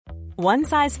One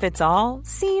size fits all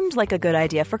seemed like a good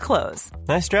idea for clothes.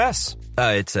 Nice dress.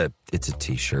 It's a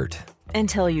t-shirt.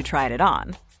 Until you tried it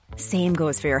on. Same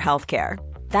goes for your healthcare.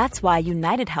 That's why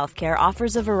United Healthcare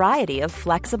offers a variety of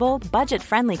flexible,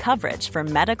 budget-friendly coverage for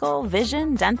medical,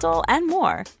 vision, dental, and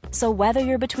more. So whether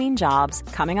you're between jobs,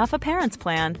 coming off a parent's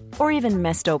plan, or even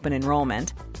missed open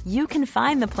enrollment, you can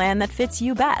find the plan that fits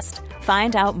you best.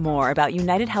 Find out more about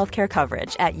United Healthcare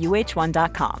coverage at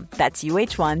uh1.com. That's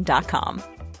uh1.com.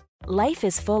 Life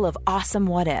is full of awesome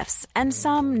what-ifs, and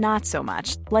some not so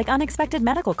much, like unexpected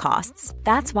medical costs.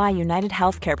 That's why United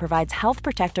Healthcare provides Health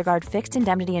Protector Guard fixed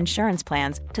indemnity insurance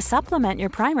plans to supplement your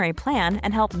primary plan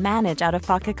and help manage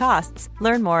out-of-pocket costs.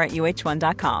 Learn more at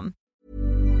uh1.com.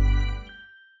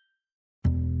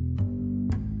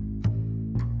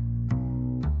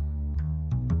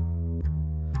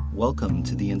 Welcome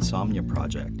to the Insomnia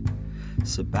Project.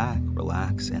 Sit back,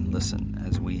 relax, and listen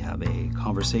as we have a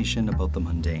conversation about the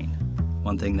mundane.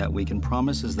 One thing that we can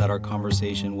promise is that our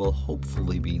conversation will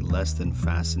hopefully be less than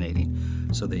fascinating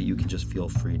so that you can just feel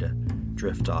free to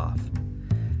drift off.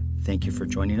 Thank you for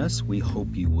joining us. We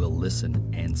hope you will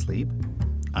listen and sleep.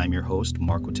 I'm your host,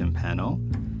 Marco Timpano.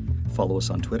 Follow us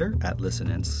on Twitter at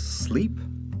Listen and Sleep,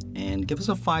 and give us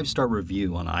a 5-star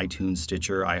review on iTunes,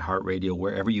 Stitcher, iHeartRadio,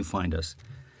 wherever you find us.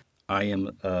 I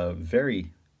am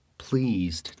very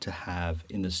pleased to have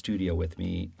in the studio with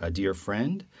me a dear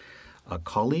friend, a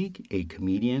colleague, a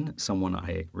comedian, someone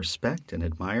I respect and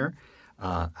admire.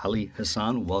 Ali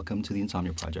Hassan, welcome to the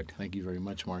Insomnia Project. Thank you very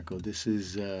much, Marco. This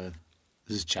is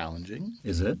challenging.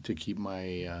 Is it? To keep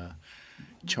my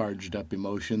charged up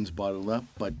emotions bottled up,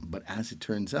 but as it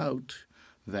turns out,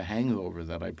 the hangover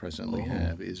that I presently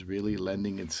have is really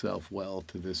lending itself well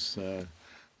to this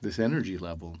energy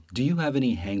level. Do you have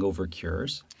any hangover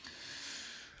cures?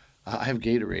 I have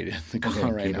Gatorade in the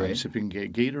car right now. Gatorade. I'm sipping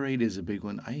Gatorade is a big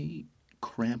one. I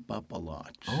cramp up a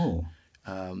lot. Oh.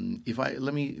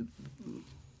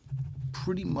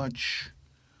 Pretty much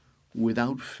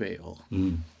without fail,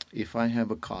 if I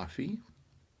have a coffee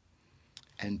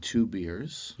and 2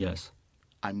 beers, Yes.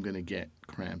 I'm going to get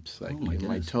cramps like my in my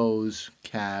goodness. toes,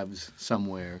 calves,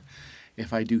 somewhere.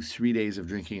 If I do 3 days of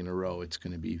drinking in a row, it's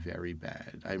going to be very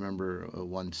bad. I remember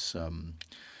once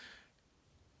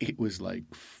it was like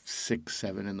 6,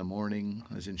 7 in the morning.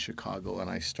 I was in Chicago, and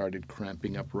I started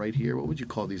cramping up right here. What would you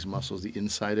call these muscles? The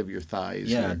inside of your thighs?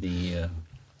 Yeah, here.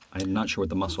 I'm not sure what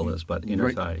the muscle is, but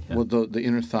inner thigh. Yeah. Well, the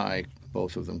inner thigh,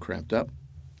 both of them cramped up,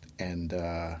 and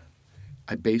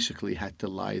I basically had to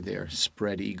lie there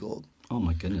spread eagled. Oh,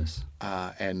 my goodness.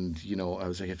 And, I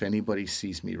was like, if anybody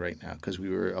sees me right now, because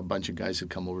a bunch of guys had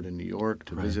come over to New York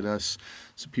to visit us,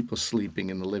 so people sleeping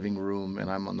in the living room,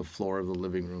 and I'm on the floor of the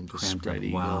living room to Cramped spread up.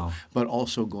 eagle, Wow. but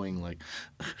also going like...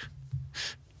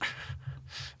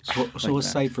 So a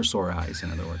sight for sore eyes,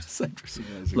 in other words. Look,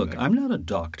 Exactly. I'm not a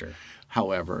doctor.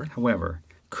 However,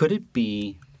 Could it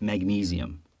be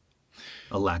magnesium?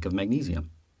 A lack of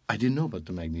magnesium? I didn't know about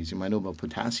the magnesium. I know about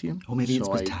potassium. Oh, maybe it's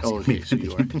potassium. Okay, so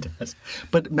you are.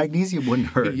 But magnesium wouldn't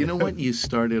hurt. You know what? You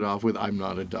started off with, I'm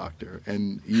not a doctor,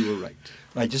 and you were right.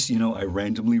 I just, I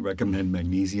randomly recommend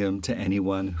magnesium to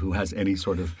anyone who has any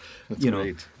sort of,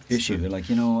 great. issue. They're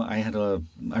like,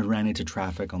 I ran into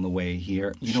traffic on the way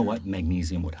here. You know what?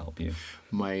 Magnesium would help you.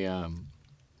 My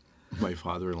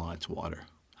father-in-law, it's water.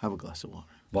 Have a glass of water.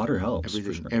 Water helps.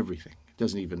 Everything, for sure. everything. It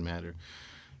doesn't even matter.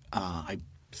 I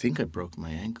think I broke my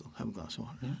ankle. Have a glass of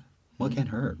water. Yeah. Well, it can't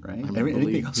hurt, right? I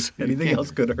mean, Anything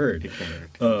else could hurt. It can't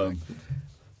hurt. Exactly.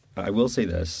 I will say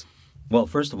this. Well,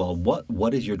 first of all,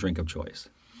 what is your drink of choice?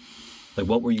 Like,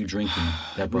 what were you drinking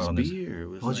that It was brought on this? beer. It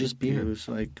was Oh, just beer. It was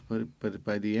like, but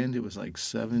by the end, it was like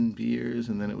 7 beers,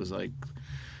 and then it was like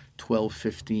 12,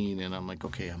 15, and I'm like,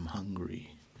 okay, I'm hungry.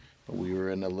 But we were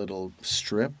in a little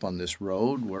strip on this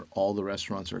road where all the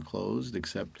restaurants are closed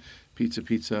except Pizza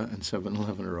and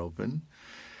 7-Eleven are open.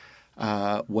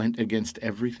 Went against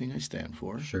everything I stand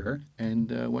for. Sure.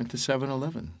 And went to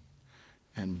 7-Eleven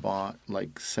and bought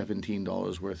like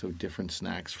 $17 worth of different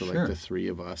snacks for like the 3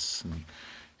 of us.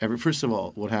 And first of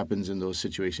all, what happens in those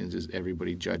situations is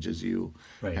everybody judges you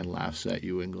and laughs at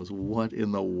you and goes, what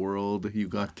in the world? You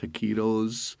got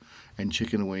taquitos and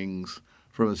chicken wings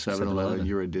from a 7-Eleven,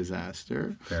 you're a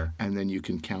disaster. Fair. And then you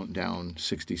can count down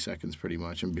 60 seconds pretty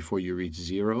much. And before you reach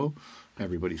 0,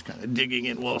 everybody's kind of digging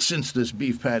in. Well, since this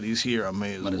beef patty's here, I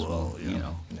may as well.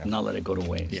 Not let it go to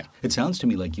waste. Yeah. It sounds to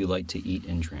me like you like to eat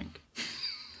and drink.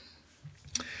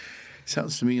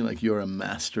 Sounds to me like you're a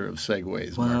master of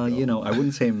segues, Well, Marco. I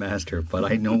wouldn't say master, but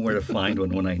I know where to find one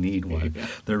when I need one.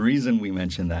 The reason we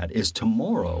mention that is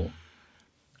tomorrow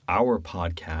our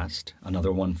podcast,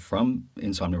 another one from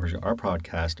Insomnia Project, our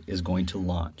podcast is going to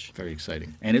launch. Very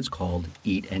exciting. And it's called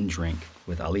Eat and Drink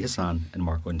with Ali Hassan and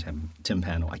Marco and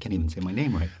Timpano. I can't even say my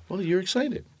name right. Well, you're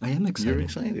excited. I am excited. You're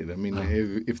excited. I mean,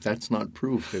 if that's not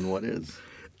proof, then what is?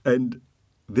 And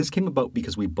this came about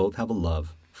because we both have a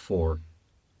love for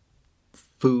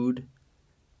food,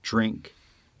 drink,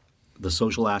 the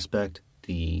social aspect,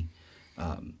 the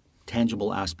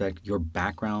tangible aspect. Your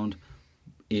background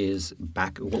is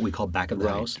what we call back of the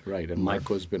house. Right. And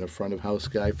Marco's been a front of house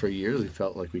guy for years. We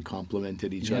felt like we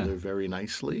complemented each other very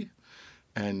nicely.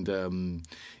 And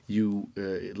you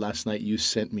last night you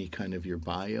sent me kind of your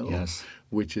bio,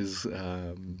 which is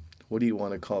what do you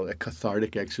want to call it? A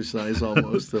cathartic exercise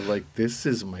almost of like, this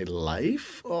is my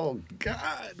life? Oh,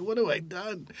 God, what have I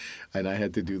done? And I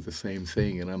had to do the same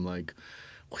thing. And I'm like,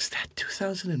 was that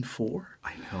 2004?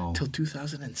 I know. Till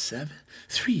 2007?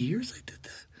 3 years I did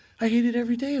that. I hated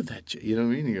every day of that. You know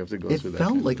what I mean? You have to go through that. It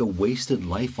felt like a wasted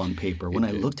life on paper. When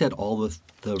I looked at all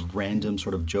the random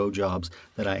sort of Joe jobs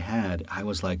that I had, I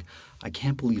was like, I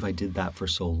can't believe I did that for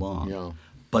so long. Yeah.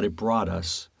 But it brought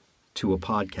us to a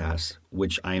podcast,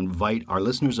 which I invite our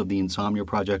listeners of the Insomnia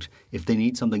Project, if they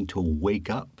need something to wake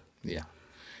up. Yeah.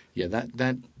 Yeah,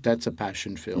 that's a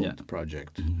passion-filled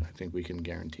project. Mm-hmm. I think we can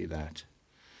guarantee that.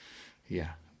 Yeah.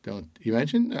 Don't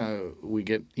imagine we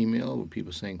get email with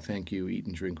people saying, thank you, Eat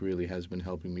and Drink really has been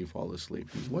helping me fall asleep.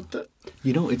 What the?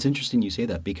 You know, it's interesting you say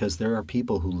that because there are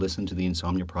people who listen to the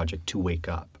Insomnia Project to wake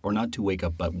up, or not to wake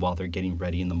up, but while they're getting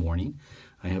ready in the morning.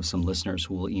 I have some listeners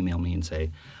who will email me and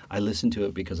say, I listen to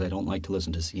it because I don't like to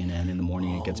listen to CNN in the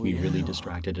morning. It gets me really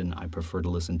distracted and I prefer to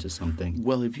listen to something.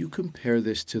 Well, if you compare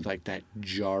this to like that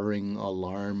jarring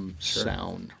alarm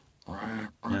sound,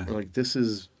 like this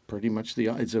is pretty much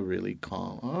it's a really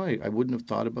calm. I wouldn't have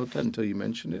thought about that until you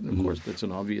mentioned it. And of course, that's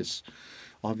an obvious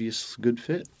good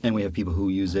fit. And we have people who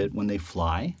use it when they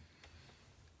fly,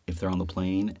 if they're on the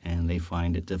plane and they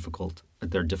find it difficult.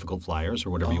 They're difficult flyers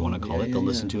or whatever you want to call it. They'll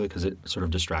listen to it because it sort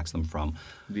of distracts them from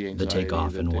the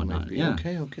takeoff and whatnot. Yeah.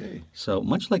 Okay. So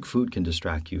much like food can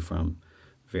distract you from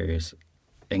various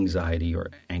anxiety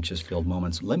or anxious-filled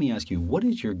moments, let me ask you, what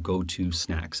is your go-to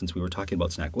snack? Since we were talking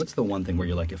about snack, what's the one thing where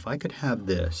you're like, if I could have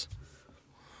this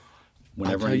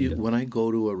whenever I eat it? When I go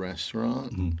to a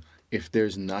restaurant, if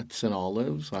there's nuts and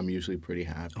olives, I'm usually pretty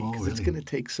happy because it's going to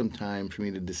take some time for me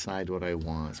to decide what I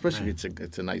want, especially if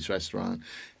it's a nice restaurant,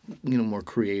 more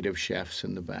creative chefs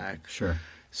in the back. Sure.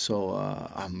 So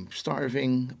I'm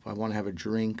starving. I want to have a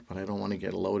drink, but I don't want to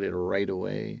get loaded right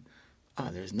away.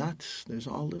 There's nuts, there's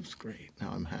olives, great. Now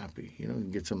I'm happy.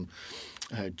 Get some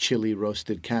chili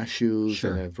roasted cashews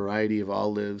and a variety of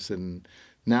olives. And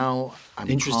now I'm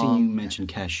Interesting calm. You mentioned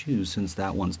cashews since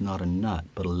that one's not a nut,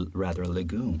 but rather a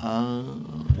legume.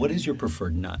 What is your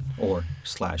preferred nut or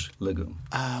 / legume?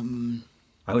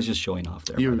 I was just showing off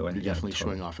there, by the way. You're definitely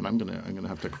showing off, and I'm gonna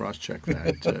have to cross-check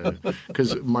that.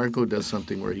 Because Marco does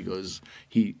something where he goes,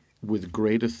 with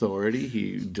great authority,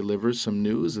 he delivers some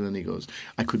news, and then he goes,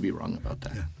 I could be wrong about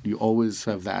that. Yeah. You always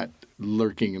have that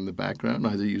lurking in the background.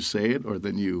 Either you say it or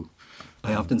then you...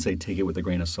 I often say take it with a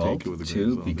grain of salt,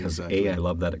 too, because A, I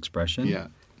love that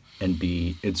expression, and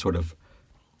B, it sort of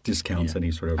discounts any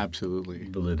sort of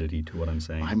validity to what I'm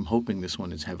saying. I'm hoping this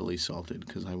one is heavily salted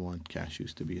because I want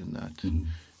cashews to be a nut. Mm-hmm.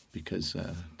 Because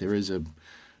there is a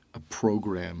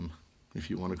program, if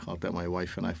you want to call it that, my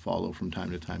wife and I follow from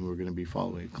time to time. We're going to be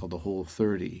following it called the Whole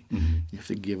 30. Mm-hmm. You have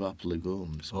to give up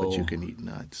legumes, but you can eat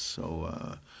nuts.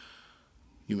 So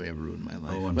you may have ruined my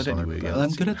life. I'm sorry. Anyway, I'm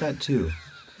good at that too.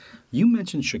 You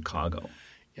mentioned Chicago.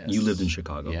 Yes. You lived in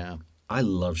Chicago. Yeah. I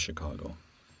love Chicago.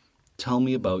 Tell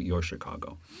me about your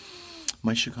Chicago.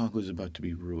 My Chicago is about to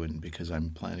be ruined because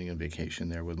I'm planning a vacation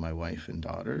there with my wife and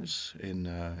daughters in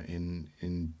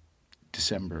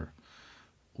December.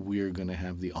 We're going to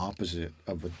have the opposite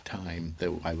of a time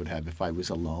that I would have if I was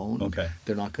alone. Okay.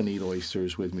 They're not going to eat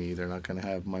oysters with me. They're not going to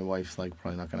have, my wife's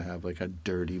probably not going to have a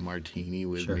dirty martini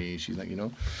with me. She's not,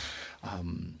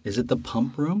 Is it the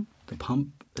Pump Room?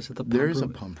 Is it the Pump Room? There is a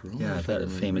Pump Room. Yeah,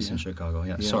 that's famous in Chicago.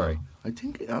 Yeah, sorry. I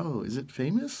think, is it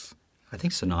famous? I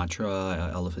think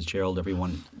Sinatra, Ella Fitzgerald,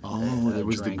 everyone. There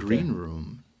was the Green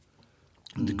Room.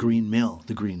 The Green Mill.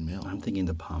 The Green Mill. I'm thinking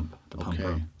the Pump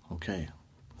Room. Okay.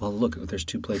 Well, look, there's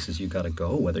two places you got to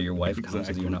go, whether your wife comes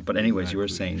with you or not. But anyways, you were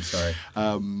saying, sorry.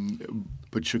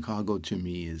 But Chicago to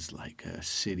me is like a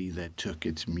city that took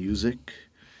its music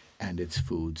and its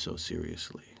food so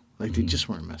seriously. Like they just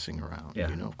weren't messing around.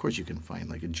 Yeah. Of course you can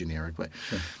find a generic, but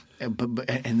and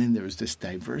then there was this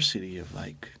diversity of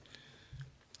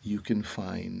you can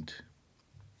find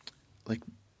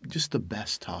just the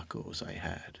best tacos I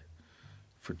had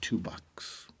for $2.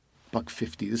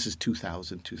 $1.50. This is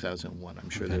 2000, 2001. I'm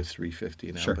sure they're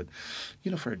 $3.50 now. Sure. But,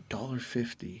 for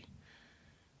 $1.50,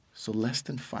 so less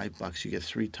than $5, you get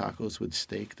 3 tacos with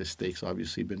steak. The steak's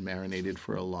obviously been marinated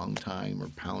for a long time or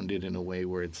pounded in a way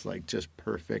where it's like just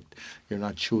perfect. You're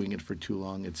not chewing it for too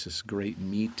long. It's just great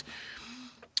meat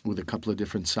with a couple of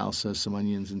different salsas, some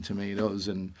onions and tomatoes,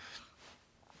 and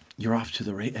you're off to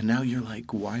the race. And now you're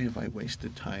like, why have I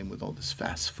wasted time with all this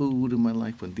fast food in my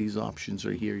life when these options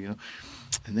are here,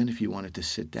 And then if you wanted to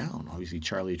sit down, obviously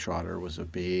Charlie Trotter was a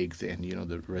big thing.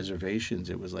 The reservations,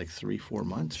 it was like 3-4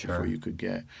 months before you could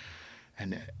get.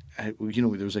 And, there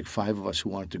was like 5 of us who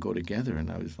wanted to go together.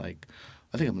 And I was like,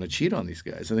 I think I'm going to cheat on these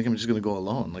guys. I think I'm just going to go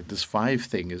alone. Like this 5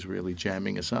 thing is really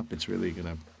jamming us up. It's really going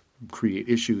to create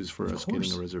issues for us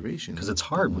getting a reservation. Because it's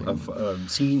hard.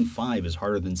 Seating 5 is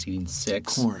harder than seating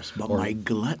 6. Of course. But my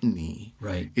gluttony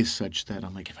is such that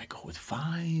I'm like, if I go with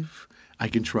 5, I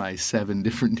can try 7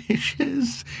 different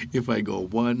dishes. If I go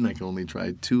 1, I can only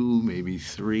try 2, maybe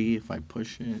 3 if I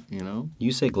push it,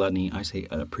 You say gluttony, I say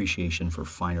appreciation for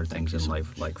finer things in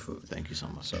life like food. Thank you so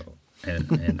much. So,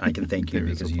 and I can thank you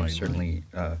because you certainly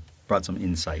brought some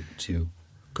insight to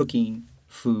cooking,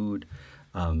 food,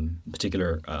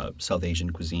 particular South Asian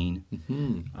cuisine.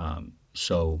 Mm-hmm.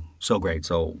 So great.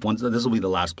 So this will be the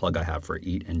last plug I have for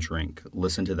Eat and Drink.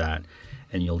 Listen to that,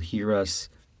 and you'll hear us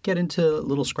get into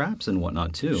little scraps and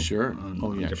whatnot too. Sure.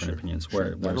 On different opinions.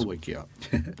 Sure. That'll wake you up.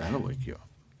 That'll wake you up.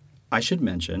 I should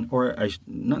mention,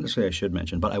 not necessarily I should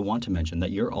mention, but I want to mention that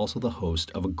you're also the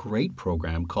host of a great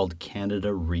program called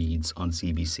Canada Reads on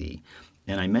CBC.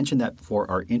 And I mentioned that for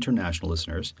our international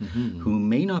listeners who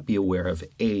may not be aware of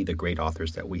A, the great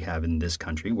authors that we have in this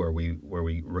country where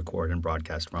we record and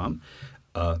broadcast from,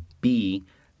 B,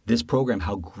 this program,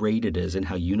 how great it is and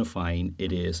how unifying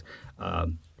it is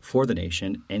for the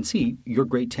nation, and C, your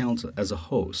great talents as a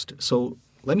host. So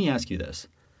let me ask you this.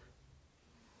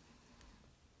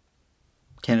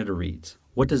 Canada Reads,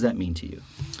 what does that mean to you?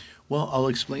 Well, I'll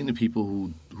explain to people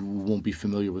who won't be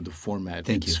familiar with the format.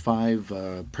 It's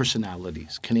 5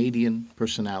 personalities, Canadian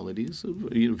personalities of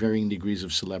varying degrees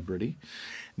of celebrity.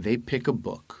 They pick a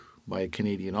book by a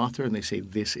Canadian author, and they say,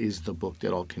 this is the book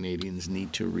that all Canadians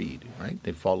need to read, right?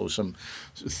 They follow some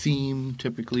theme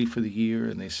typically for the year,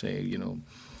 and they say,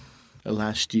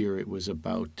 last year it was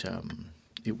about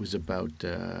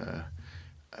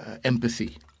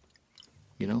empathy.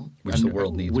 Which the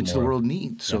world needs Which more. the world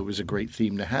needs. So it was a great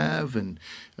theme to have, and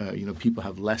people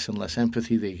have less and less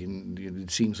empathy. It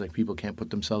seems like people can't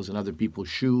put themselves in other people's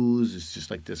shoes. It's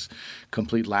just like this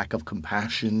complete lack of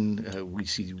compassion we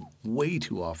see way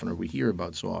too often, or we hear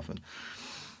about so often.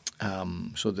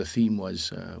 So the theme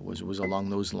was along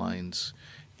those lines.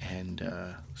 And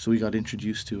so we got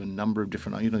introduced to a number of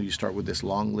different, you start with this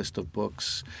long list of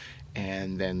books,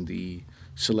 and then the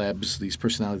celebs, these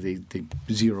personalities, they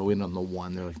zero in on the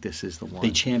one. They're like, this is the one.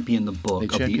 They champion the book. They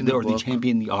champion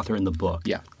the author in the book.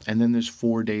 Yeah. And then there's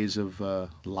 4 days of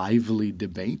lively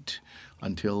debate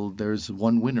until there's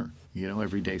one winner.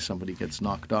 Every day somebody gets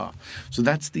knocked off. So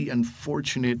that's the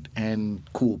unfortunate and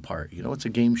cool part. It's a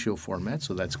game show format,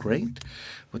 so that's great.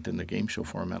 But then the game show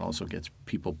format also gets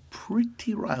people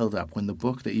pretty riled up when the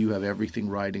book that you have everything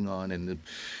riding on, and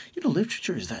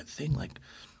literature is that thing like,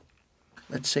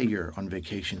 let's say you're on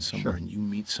vacation somewhere and you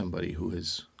meet somebody who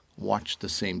has watched the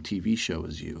same TV show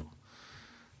as you.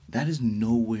 That is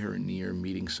nowhere near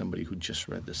meeting somebody who just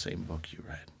read the same book you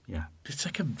read. Yeah. It's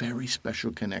like a very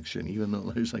special connection, even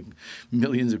though there's like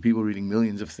millions of people reading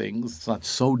millions of things. It's not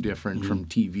so different from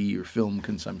TV or film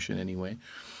consumption anyway.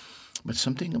 But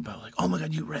something about like, oh my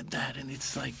God, you read that. And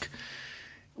it's like,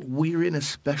 we're in a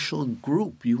special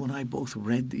group. You and I both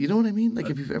read, you know what I mean? Like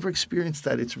if you've ever experienced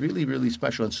that, it's really, really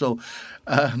special. And so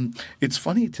it's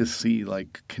funny to see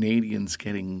like Canadians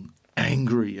getting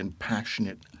angry and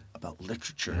passionate about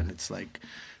literature. And it's like,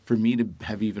 for me to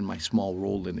have even my small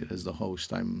role in it as the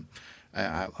host, I'm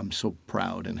so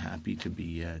proud and happy to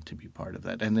be part of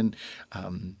that. And then,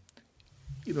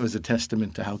 as a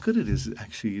testament to how good it is,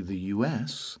 actually the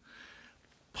U.S.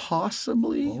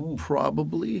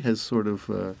 probably has sort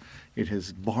of it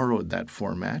has borrowed that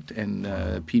format, and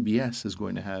PBS is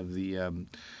going to have the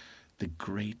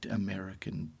Great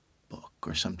American Book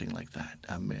or something like that.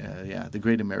 The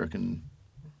Great American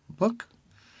Book.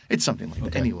 It's something like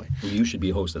that. Anyway. Well, you should be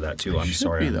host of that too. I'm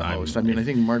sorry. Be the host. I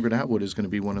think Margaret Atwood is going to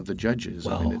be one of the judges.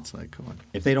 Well, it's like, come on.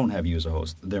 If they don't have you as a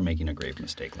host, they're making a grave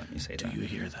mistake, let me say that. Do you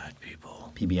hear that,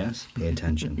 people? PBS, pay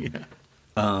attention.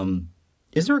 Yeah.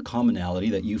 Is there a commonality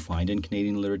that you find in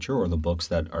Canadian literature or the books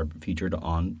that are featured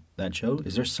on that show?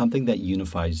 Is there something that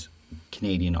unifies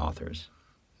Canadian authors?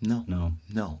 No.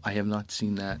 I have not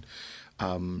seen that.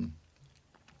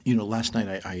 last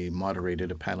night I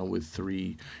moderated a panel with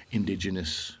 3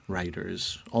 Indigenous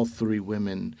writers, all 3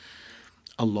 women.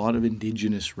 A lot of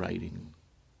Indigenous writing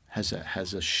has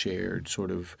a shared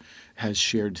has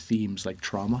shared themes like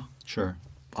trauma. Sure.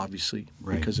 Obviously,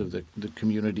 right. because of the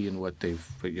community and what they've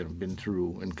been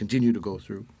through and continue to go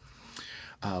through.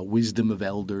 Wisdom of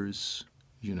elders,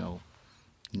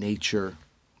 nature,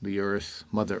 the earth,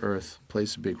 Mother Earth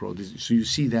plays a big role. So you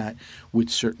see that with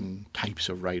certain types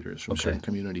of writers from certain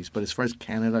communities. But as far as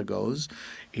Canada goes,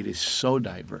 it is so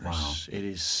diverse. Wow. It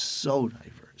is so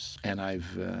diverse. And I've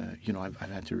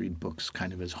had to read books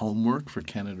kind of as homework for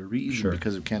Canada Reads. Sure. And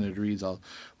because of Canada Reads, I'll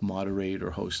moderate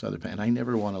or host other panels. And I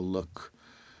never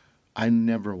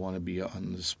want to be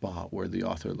on the spot where the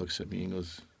author looks at me and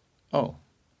goes, "Oh,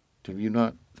 have you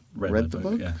not read the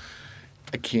book?" Yeah.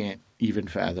 I can't even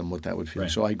fathom what that would feel.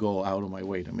 Right. So I go out of my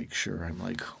way to make sure I'm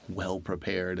like well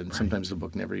prepared. And sometimes the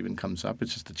book never even comes up.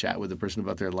 It's just a chat with the person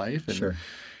about their life. And Sure.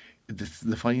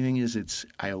 The funny thing is,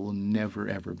 I will never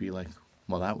ever be like,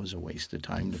 well, that was a waste of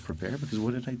time to prepare because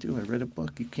what did I do? I read a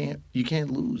book. You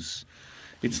can't lose.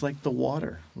 It's like the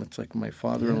water. It's like my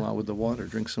father-in-law with the water.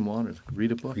 Drink some water.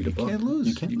 Read a book. Read a book. Can't lose.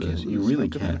 You can't lose. You really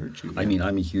can't. I mean,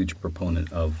 I'm a huge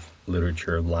proponent of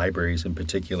literature, libraries in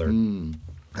particular.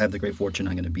 I have the great fortune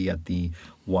I'm going to be at the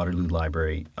Waterloo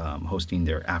Library hosting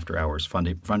their after-hours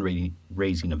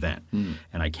fundraising event,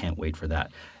 and I can't wait for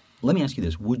that. Let me ask you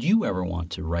this. Would you ever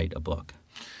want to write a book?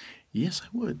 Yes, I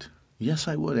would. Yes,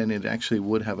 I would. And it actually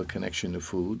would have a connection to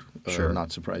food, Sure.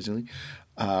 Not surprisingly.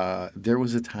 There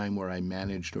was a time where I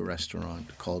managed a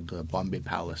restaurant called Bombay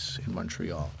Palace in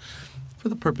Montreal. For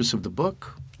the purpose of the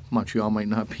book, Montreal might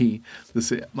not be the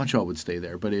same. Montreal would stay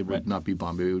there, but it would not be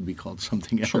Bombay. It would be called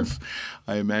something else, Sure.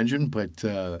 I imagine. But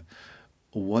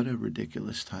what a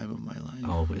ridiculous time of my life.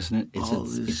 Oh, isn't it?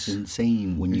 It's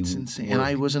insane when you It's insane. work. And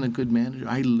I wasn't a good manager.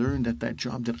 I learned at that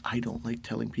job that I don't like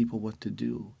telling people what to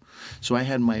do. So I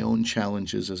had my own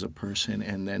challenges as a person,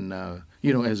 and then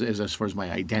as far as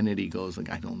my identity goes, like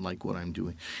I don't like what I'm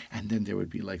doing. And then there would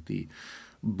be like the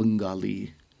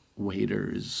Bengali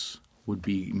waiters would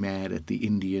be mad at the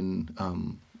Indian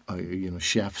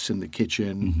chefs in the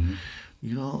kitchen.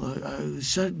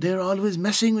 So they're always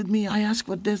messing with me. I ask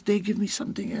what this, they give me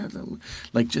something else.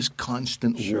 Like just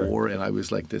constant war. And I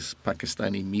was like this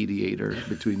Pakistani mediator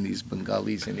between these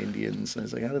Bengalis and Indians. And I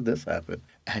was like, how did this happen?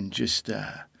 And just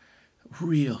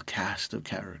real cast of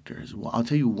characters. Well, I'll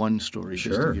tell you one story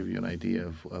just to give you an idea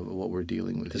of what we're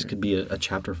dealing with This here. could be a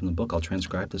chapter from the book. I'll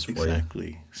transcribe this for you.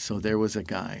 Exactly. So there was a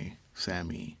guy,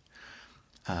 Sammy,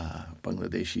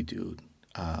 Bangladeshi dude.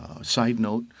 Side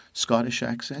note, Scottish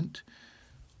accent.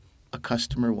 A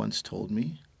customer once told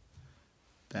me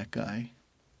that guy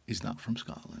is not from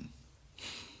Scotland.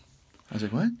 I was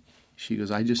like, what? She goes,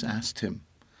 I just asked him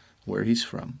where he's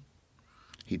from.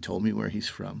 He told me where he's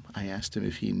from. I asked him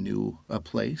if he knew a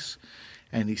place.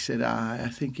 And he said, I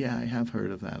think, I have heard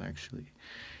of that, actually.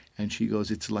 And she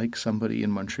goes, it's like somebody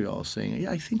in Montreal saying,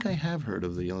 yeah, I think I have heard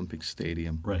of the Olympic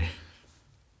Stadium. Right.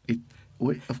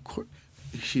 Of course.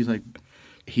 She's like,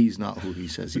 he's not who he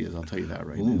says he is. I'll tell you that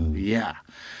right now. Yeah.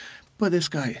 But this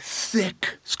guy,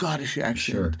 thick Scottish accent,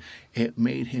 Sure. It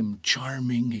made him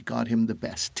charming. It got him the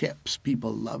best tips.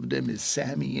 People loved him. Is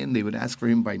Sammy in? They would ask for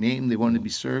him by name. They wanted to be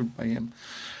served by him.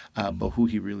 But who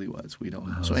he really was, we don't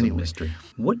know. So anyway, mystery.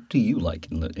 What do you like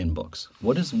in books?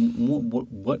 What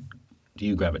do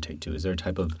you gravitate to? Is there a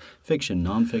type of fiction,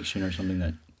 nonfiction, or something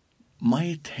that? My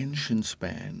attention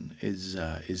span is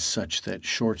such that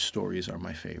short stories are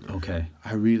my favorite. Okay.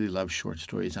 I really love short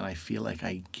stories, and I feel like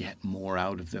I get more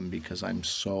out of them because I'm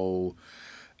so,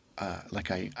 I'm like,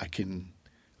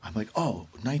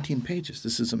 19 pages.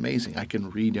 This is amazing. I can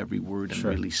read every word and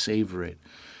really savor it.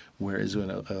 Whereas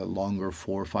in a longer 400-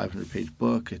 or 500-page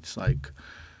book, it's like,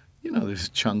 there's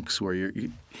chunks where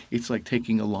it's like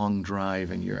taking a long drive,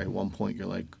 and at one point you're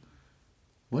like,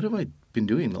 what have I been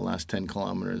doing the last 10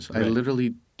 kilometers? Right. I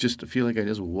literally just feel like I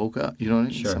just woke up. You know what I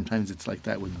mean? Sure. Sometimes it's like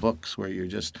that with books where you're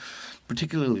just,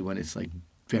 particularly when it's like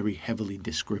very heavily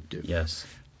descriptive. Yes.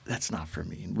 That's not for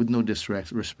me. And with no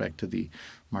disrespect to the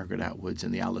Margaret Atwoods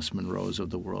and the Alice Munros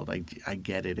of the world, I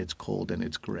get it. It's cold and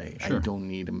it's gray. Sure. I don't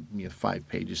need 5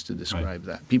 pages to describe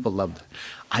that. People love that.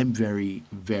 I'm very,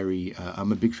 very,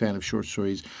 I'm a big fan of short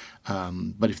stories.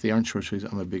 But if they aren't short stories,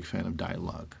 I'm a big fan of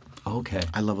dialogue. Okay.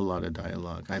 I love a lot of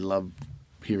dialogue. I love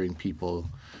hearing people,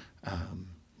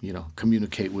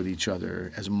 communicate with each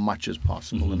other as much as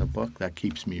possible in a book. That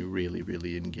keeps me really,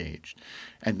 really engaged.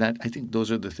 And I think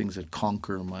those are the things that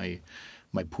conquer my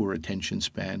poor attention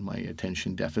span. My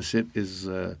attention deficit is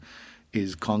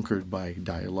conquered by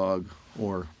dialogue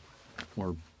or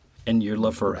And your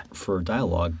love for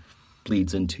dialogue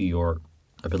bleeds into your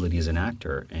ability as an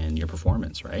actor and your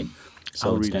performance, right? So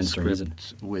I'll it read a stands to reason.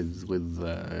 script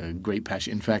with great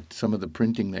passion. In fact, some of the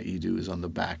printing that you do is on the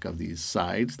back of these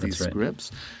sides, That's these right.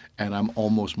 scripts, and I'm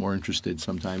almost more interested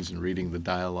sometimes in reading the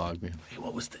dialogue. Hey,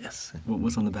 what was this? What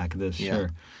was on the back of this? Yeah. Sure.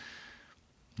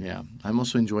 Yeah, I'm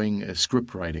also enjoying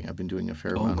script writing. I've been doing a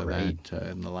fair amount great. of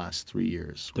that in the last 3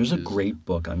 years. There's a which is- great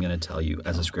book I'm going to tell you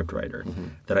as a scriptwriter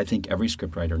that I think every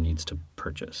scriptwriter needs to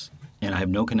purchase. And I have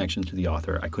no connection to the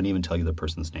author. I couldn't even tell you the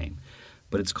person's name.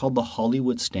 But it's called The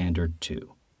Hollywood Standard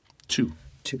 2. Two.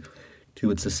 Two.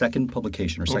 It's the second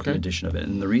publication or second Okay. edition of it.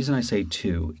 And the reason I say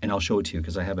 2, and I'll show it to you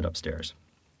because I have it upstairs,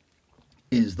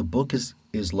 is the book is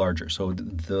larger. So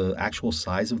the actual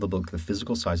size of the book, the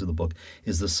physical size of the book,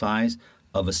 is the size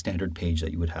of a standard page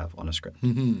that you would have on a script.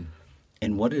 Mm-hmm.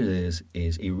 And what it is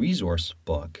a resource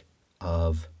book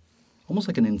of almost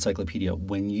like an encyclopedia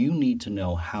when you need to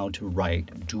know how to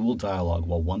write dual dialogue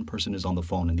while one person is on the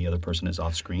phone and the other person is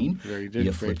off screen. Very You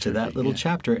good, flip very to that tricky, little yeah.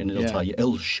 chapter and it'll Yeah. tell you,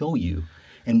 it'll show you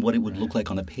and what it would look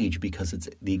like on a page because it's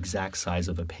the exact size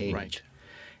of a page. Right.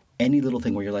 Any little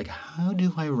thing where you're like, how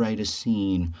do I write a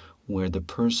scene where the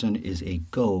person is a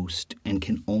ghost and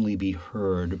can only be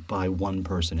heard by one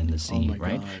person in the scene, my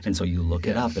right? God. And so you look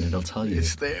it up and it'll tell you.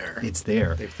 It's there. It's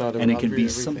there. They've thought of and it about can be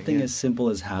everything, something yeah. as simple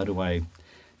as how do I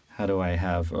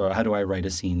write a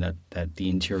scene that the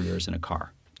interior is in a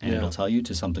car. And Yeah. it'll tell you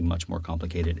to something much more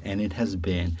complicated. And it has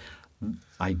been,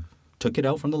 I took it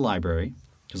out from the library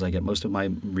because I get most of my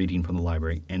reading from the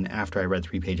library. And after I read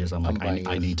 3 pages, I'm like, buying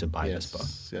I this. need to buy Yes,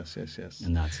 this book. Yes.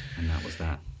 And that was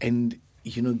that. And,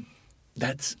 you know,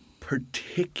 that's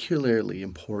particularly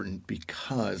important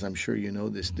because I'm sure you know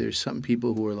this. There's some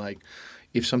people who are like,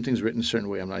 if something's written a certain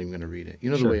way, I'm not even going to read it. You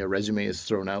know Sure. the way a resume is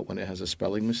thrown out when it has a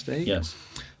spelling mistake? Yes.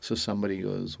 So somebody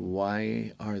goes,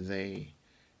 why are they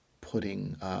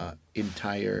putting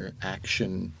entire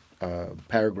action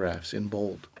paragraphs in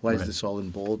bold? Why is Right. this all in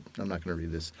bold? I'm not going to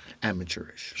read this.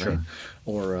 Amateurish, Sure. right?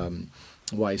 Or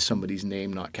why is somebody's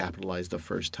name not capitalized the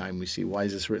first time we see? Why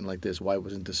is this written like this? Why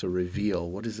wasn't this a reveal?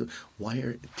 What is it? Why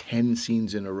are 10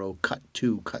 scenes in a row cut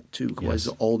to? Why is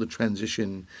Yes. all the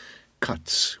transition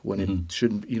cuts when it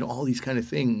shouldn't? You know, all these kind of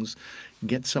things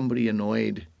get somebody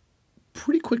annoyed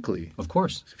pretty quickly. Of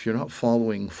course. If you're not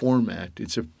following format,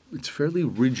 it's fairly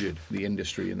rigid, the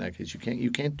industry in that case.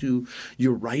 You can't do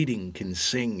your writing can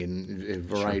sing in a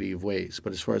variety of ways,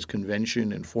 but as far as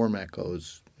convention and format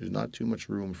goes, there's not too much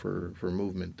room for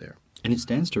movement there. And it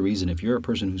stands to reason if you're a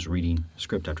person who's reading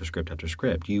script after script after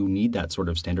script, you need that sort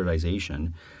of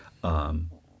standardization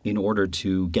in order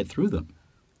to get through them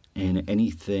in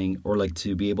anything or like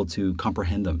to be able to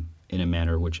comprehend them in a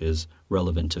manner which is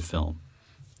relevant to film.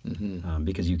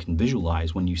 Because you can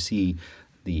visualize when you see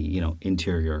the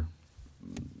interior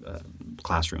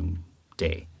classroom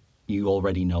day. You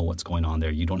already know what's going on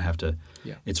there. You don't have to.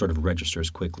 Yeah. It sort of registers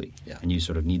quickly, Yeah. and you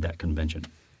sort of need that convention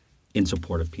in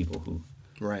support of people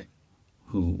Right.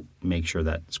 who make sure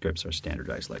that scripts are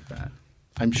standardized like that.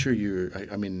 I'm sure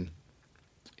I mean,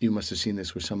 you must have seen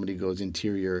this where somebody goes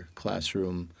interior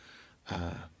classroom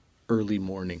early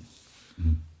morning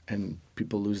and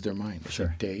people lose their mind. It's Sure.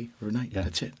 like day or night. Yeah.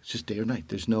 That's it. It's just day or night.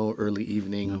 There's no early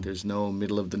evening. No. There's no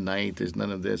middle of the night. There's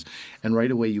none of this. And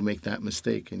right away you make that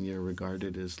mistake and you're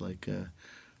regarded as like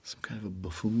some kind of a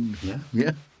buffoon. Yeah.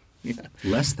 Yeah. Yeah.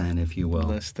 Less than, if you will.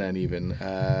 Less than even.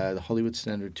 The Hollywood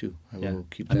Standard too. I Yeah. will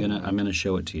keep that in mind. I'm gonna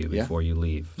show it to you Yeah? before you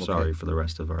leave. Okay. Sorry for the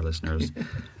rest of our listeners,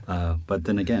 but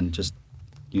then again, just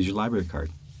use your library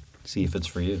card. See if it's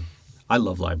for you. I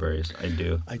love libraries. I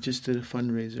do. I just did a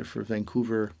fundraiser for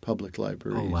Vancouver Public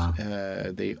Libraries. Oh, wow.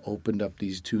 They opened up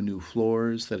these 2 new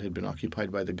floors that had been occupied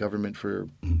by the government for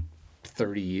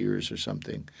 30 years or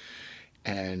something.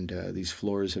 And these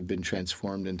floors have been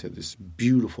transformed into this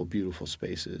beautiful, beautiful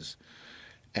spaces.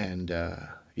 And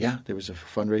there was a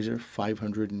fundraiser,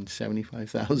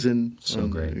 $575,000. So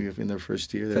great. In their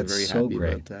first year. They That's were very so happy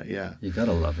great. about that. Yeah. You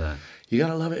gotta love that. You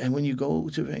gotta love it. And when you go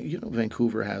to,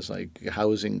 Vancouver has like a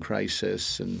housing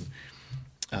crisis and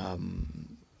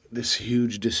this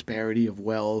huge disparity of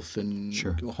wealth and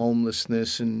Sure.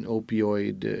 homelessness and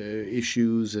opioid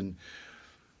issues, and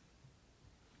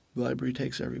the library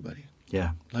takes everybody.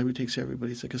 Yeah. Library takes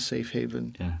everybody. It's like a safe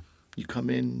haven. Yeah. You come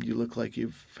in, you look like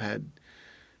you've had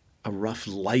a rough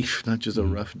life, not just a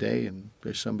rough day, and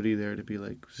there's somebody there to be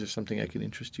like, is there something I can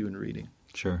interest you in reading?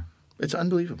 Sure. It's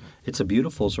unbelievable. It's a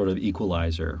beautiful sort of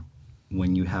equalizer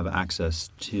when you have access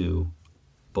to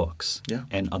books Yeah.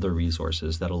 and other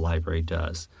resources that a library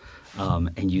does.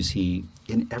 And you see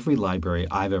in every library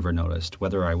I've ever noticed,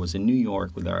 whether I was in New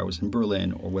York, whether I was in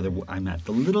Berlin, or whether I'm at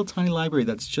the little tiny library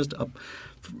that's just up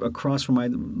across from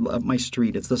my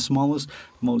street. It's the smallest,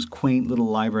 most quaint little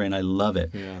library, and I love it.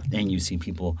 Yeah. And you see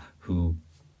people who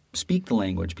speak the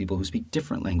language, people who speak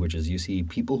different languages. You see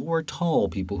people who are tall,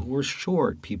 people who are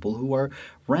short, people who are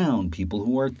round, people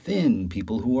who are thin,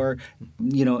 people who are,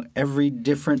 every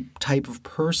different type of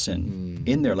person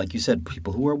in there. Like you said,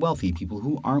 people who are wealthy, people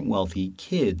who aren't wealthy,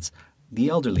 kids, the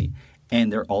elderly.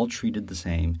 And they're all treated the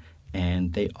same,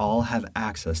 and they all have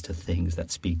access to things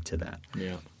that speak to that.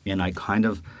 Yeah. And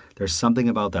there's something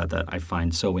about that I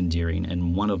find so endearing.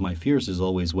 And one of my fears is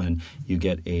always when you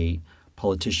get a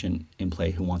politician in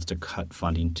play who wants to cut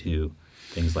funding to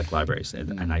things like libraries.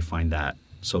 And I find that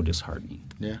so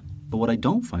disheartening. Yeah. But what I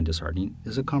don't find disheartening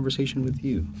is a conversation with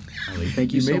you. Ali,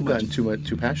 thank you so much. You may have gotten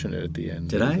too passionate at the end.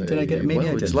 Did I? Did I get? Maybe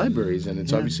I did. It's libraries, and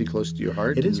it's obviously close to your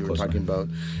heart. It is and you close were talking about,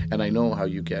 and I know how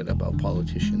you get about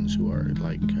politicians who are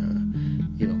like,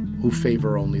 who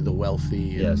favor only the wealthy.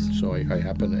 Yes. So I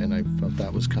happened, and I felt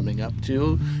that was coming up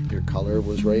too. Your color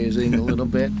was raising a little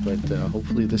bit, but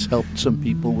hopefully this helped some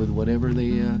people with whatever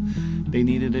they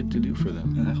needed it to do for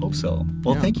them. I hope so.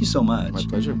 Well, Yeah. thank you so much. My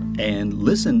pleasure, man. And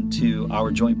listen to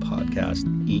our joint podcast,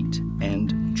 Eat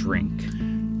and Drink.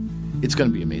 It's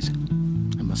going to be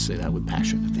amazing. I must say that with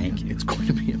passion. Thank you. It's going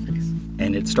to be amazing.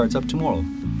 And it starts up tomorrow.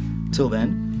 Till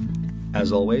then,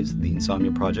 as always, The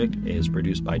Insomnia Project is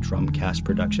produced by Drumcast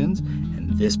Productions,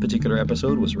 and this particular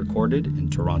episode was recorded in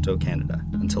Toronto, Canada.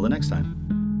 Until the next time.